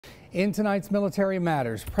In tonight's Military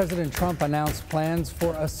Matters, President Trump announced plans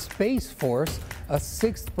for a Space Force, a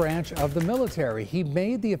sixth branch of the military. He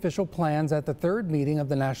made the official plans at the third meeting of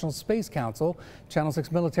the National Space Council. Channel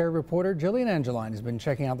 6 military reporter Jillian Angeline has been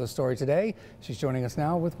checking out the story today. She's joining us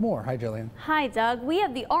now with more. Hi, Jillian. Hi, Doug. We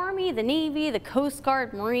have the Army, the Navy, the Coast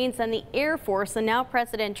Guard, Marines, and the Air Force. And now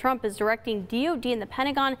President Trump is directing DOD and the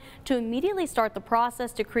Pentagon to immediately start the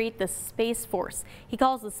process to create the Space Force. He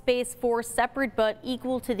calls the Space Force separate but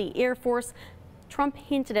equal to the Air Force. Trump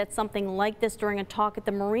hinted at something like this during a talk at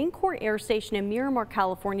the Marine Corps Air Station in Miramar,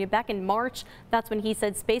 California back in March. That's when he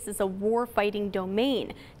said space is a war-fighting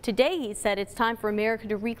domain. Today, he said it's time for America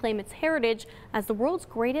to reclaim its heritage as the world's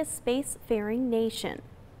greatest space-faring nation.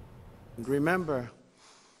 Remember,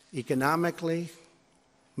 economically,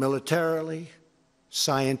 militarily,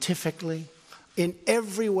 scientifically, in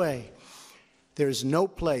every way, there's no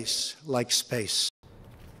place like space.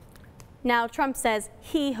 Now, Trump says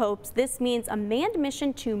he hopes this means a manned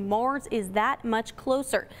mission to Mars is that much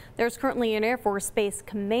closer. There's currently an Air Force Space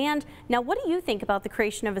Command. Now, what do you think about the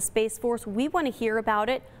creation of a Space Force? We want to hear about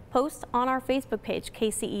it. Post on our Facebook page,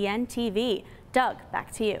 KCEN TV. Doug,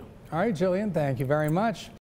 back to you. All right, Jillian, thank you very much.